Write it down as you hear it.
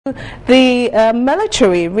The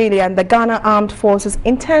military really and the Ghana Armed Forces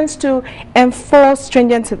intends to enforce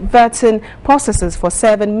stringent vetting processes for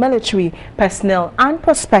serving military personnel and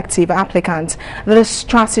prospective applicants. This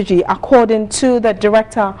strategy, according to the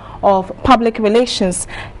Director of Public Relations,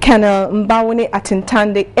 Colonel Mbawuni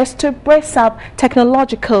Atintande, is to brace up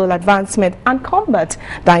technological advancement and combat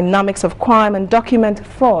dynamics of crime and document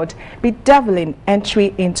fraud, bedeviling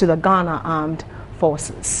entry into the Ghana Armed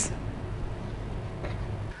Forces.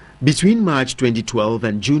 Between March 2012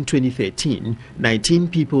 and June 2013, 19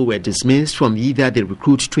 people were dismissed from either the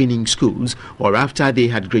recruit training schools or after they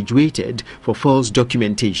had graduated for false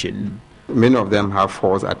documentation. Many of them have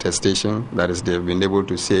false attestation, that is, they've been able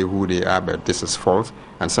to say who they are, but this is false.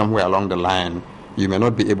 And somewhere along the line, you may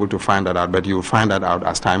not be able to find that out, but you'll find that out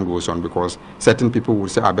as time goes on, because certain people will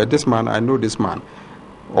say, I bet this man, I know this man.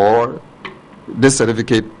 Or this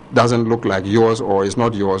certificate doesn't look like yours, or it's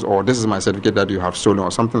not yours, or this is my certificate that you have stolen,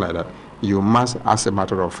 or something like that. You must, as a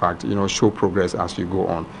matter of fact, show progress as you go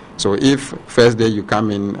on. So if first day you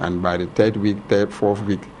come in and by the third week, fourth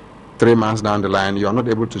week, 3 months down the line, you are not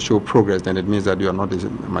able to show progress, then it means that you are not a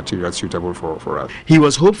material suitable for us. He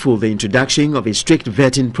was hopeful the introduction of a strict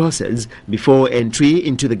vetting process before entry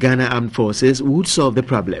into the Ghana Armed Forces would solve the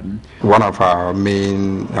problem. One of our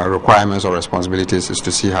main requirements or responsibilities is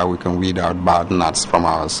to see how we can weed out bad nuts from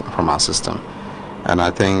our system. And I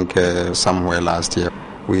think somewhere last year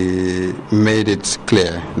we made it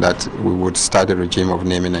clear that we would start a regime of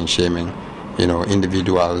naming and shaming,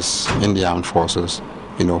 individuals in the armed forces,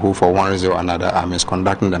 who for one reason or another are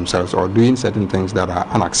misconducting themselves or doing certain things that are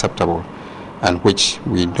unacceptable and which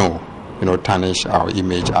we know, tarnish our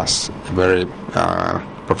image as a very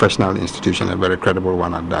professional institution, a very credible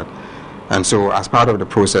one at that. And so as part of the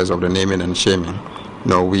process of the naming and shaming,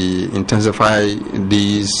 we intensify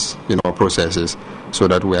these, processes so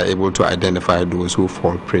that we are able to identify those who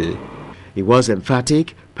fall prey. He was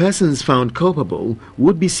emphatic, persons found culpable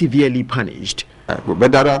would be severely punished.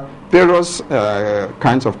 But there are various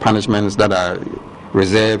kinds of punishments that are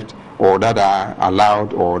reserved or that are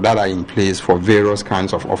allowed or that are in place for various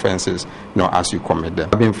kinds of offenses, as you commit them.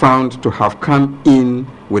 Have been found to have come in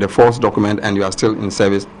with a false document and you are still in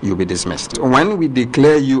service, you'll be dismissed. When we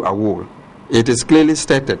declare you a whole, it is clearly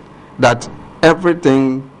stated that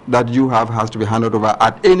everything that you have has to be handed over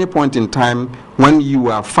at any point in time when you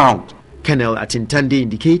are found. Colonel Atintande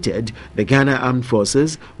indicated the Ghana Armed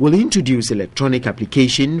Forces will introduce electronic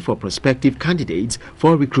application for prospective candidates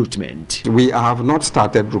for recruitment. We have not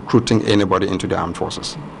started recruiting anybody into the armed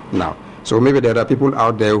forces now. So maybe there are people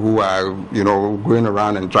out there who are, going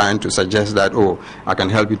around and trying to suggest that, I can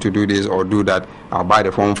help you to do this or do that, I'll buy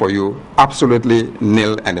the form for you. Absolutely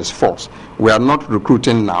nil, and it's false. We are not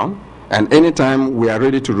recruiting now, and anytime we are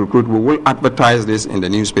ready to recruit, we will advertise this in the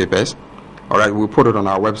newspapers. All right, we'll put it on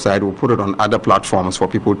our website, we'll put it on other platforms for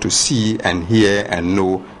people to see and hear and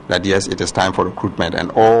know that yes, it is time for recruitment,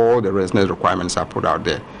 and all the readiness requirements are put out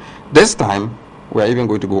there. This time, we're even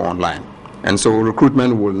going to go online. And so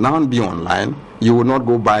recruitment will now be online. You will not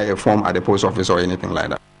go buy a form at the post office or anything like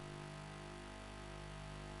that.